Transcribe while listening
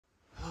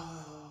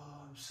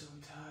I'm so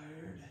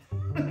tired.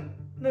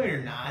 No,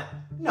 you're not.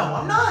 No,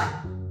 I'm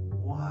not.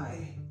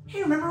 Why?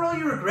 Hey, remember all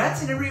your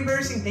regrets and every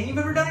embarrassing thing you've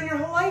ever done in your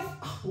whole life?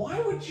 Why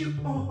would you?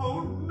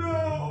 Oh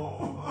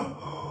no.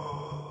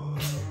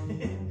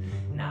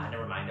 Nah,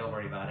 never mind. Don't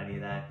worry about any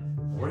of that.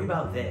 Worry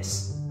about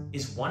this.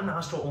 Is one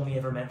nostril only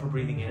ever meant for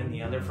breathing in and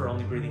the other for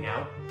only breathing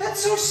out?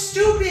 That's so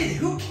stupid.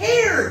 Who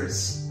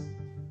cares?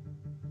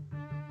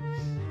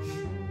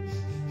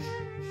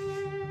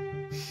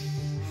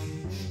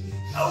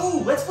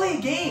 Oh, let's play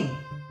a game.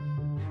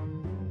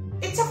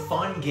 It's a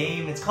fun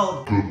game. It's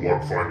called Good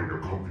luck finding a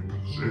comfy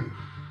position.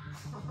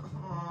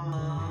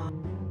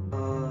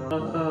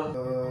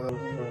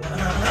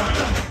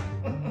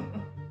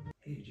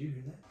 Hey, did you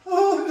hear that?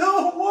 Oh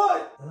no,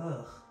 what?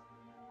 Ugh.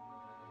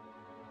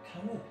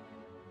 Kind of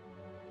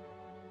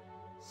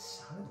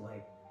sounded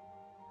like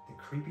the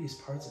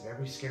creepiest parts of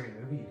every scary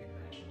movie you can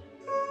imagine.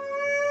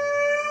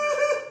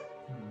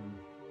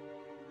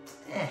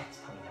 It's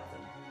probably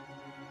nothing.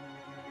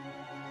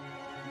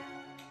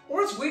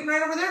 Or it's waiting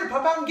right over there to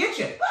pop out and get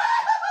you.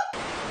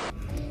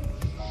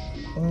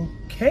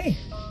 Okay.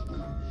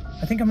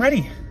 I think I'm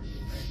ready.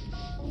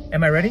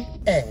 Am I ready?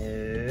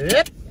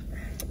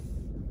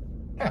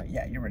 Oh,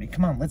 yeah, you're ready.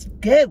 Come on, let's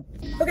go.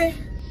 Okay.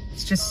 It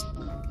says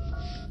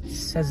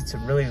it's a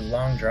really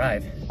long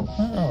drive.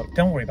 Oh,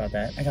 don't worry about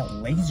that. I got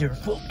laser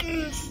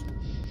focus.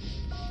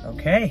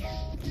 Okay.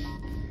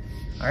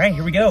 All right,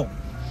 here we go.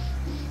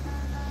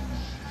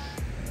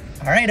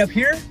 All right, up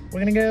here, we're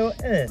gonna go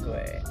this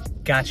way.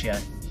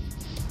 Gotcha.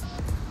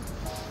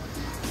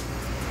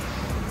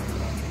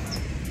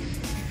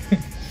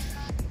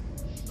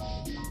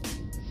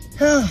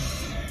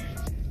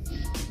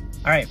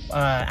 All right,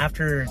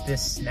 after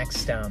this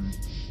next,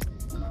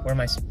 where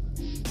am I?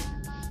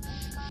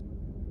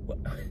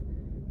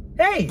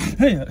 Hey!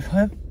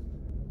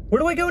 Where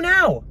do I go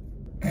now?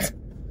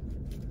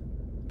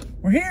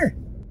 We're here.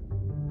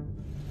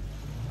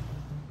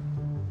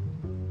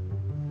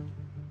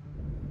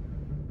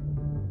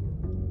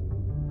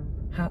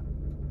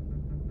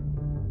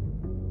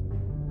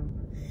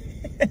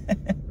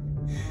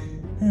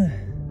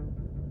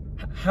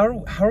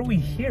 How are we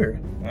here?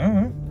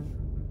 I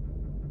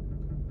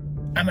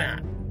don't know.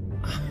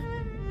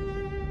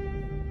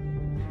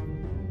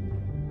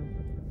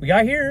 We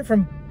got here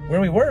from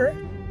where we were,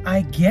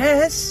 I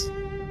guess.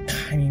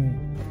 I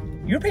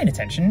mean, you were paying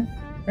attention,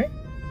 right?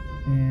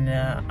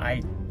 Nah,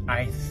 I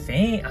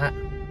think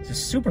it's a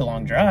super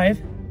long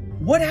drive.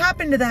 What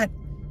happened to that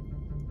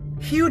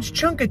huge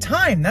chunk of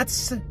time?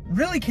 That's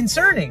really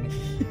concerning.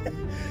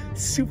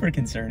 Super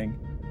concerning.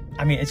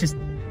 I mean, it's just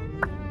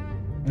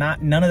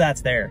none of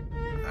that's there.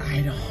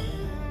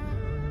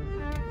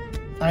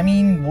 I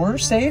mean, we're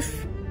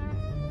safe.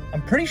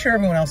 I'm pretty sure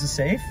everyone else is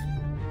safe.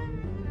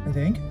 I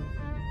think.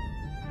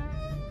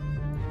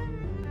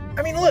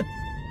 I mean, look,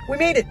 we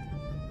made it.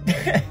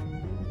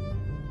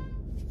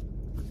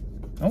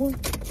 Oh.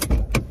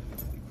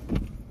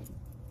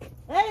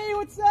 Hey,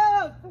 what's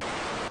up?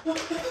 What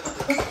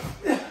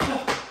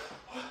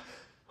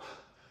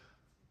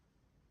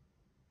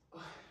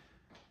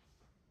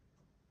did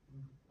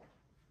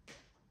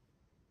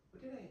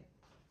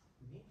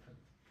I need from?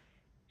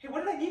 Hey,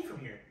 what did I need from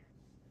here?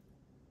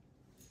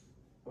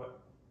 What?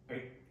 Are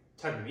you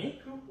talking to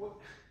me? Who? What?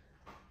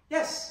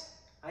 Yes,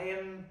 I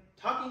am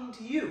talking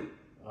to you.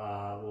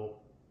 Well,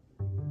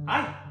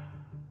 hi.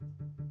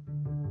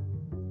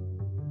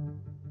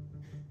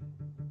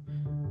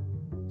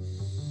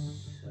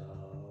 So,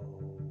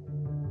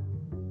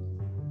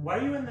 why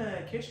are you in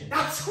the kitchen?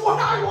 That's what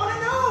I want to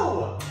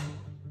know.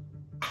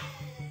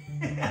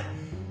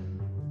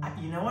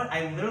 You know what?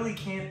 I literally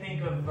can't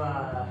think of,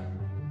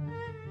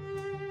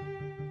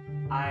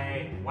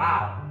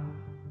 wow.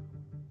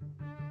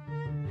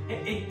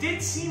 It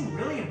did seem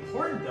really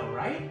important though,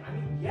 right? I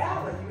mean, yeah,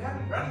 like you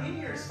had me running in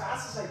here as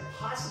fast as I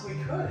possibly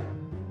could.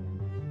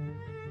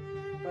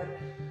 But,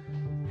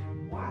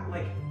 why,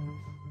 like,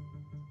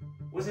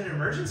 was it an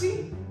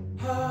emergency?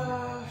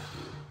 Are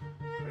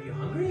you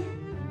hungry?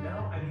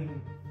 No, I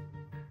mean,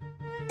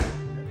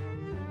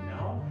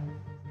 no?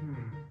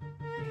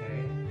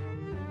 Okay.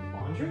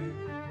 Laundry?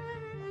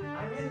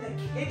 I'm in the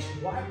kitchen,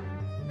 why?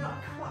 No,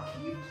 come on,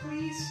 can you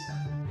please?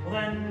 Well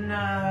then,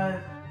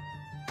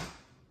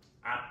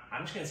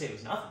 I'm just gonna say it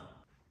was nothing.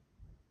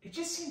 It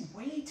just seemed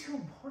way too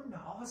important to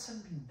all of a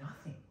sudden be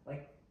nothing.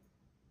 Like,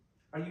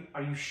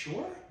 are you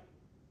sure?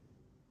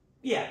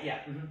 Yeah.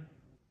 Mm-hmm.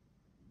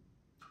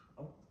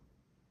 Oh,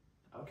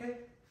 okay.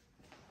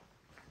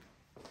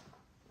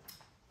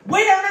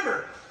 Wait, I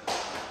remember.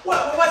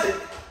 What was it?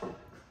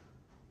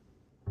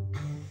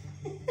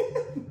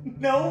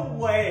 No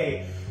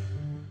way.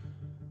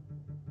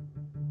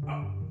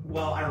 Oh,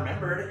 well, I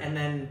remembered and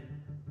then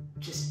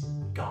just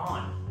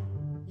gone.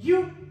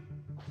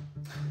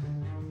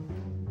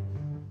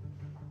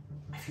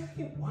 I feel like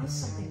it was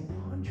something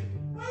laundry.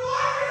 My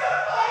laundry's on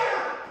fire!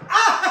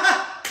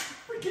 Ah!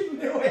 Freaking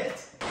knew it!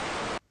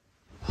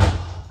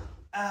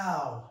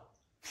 Ow.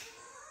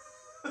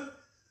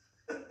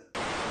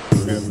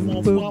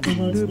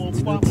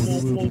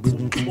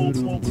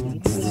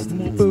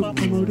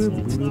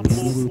 Boop.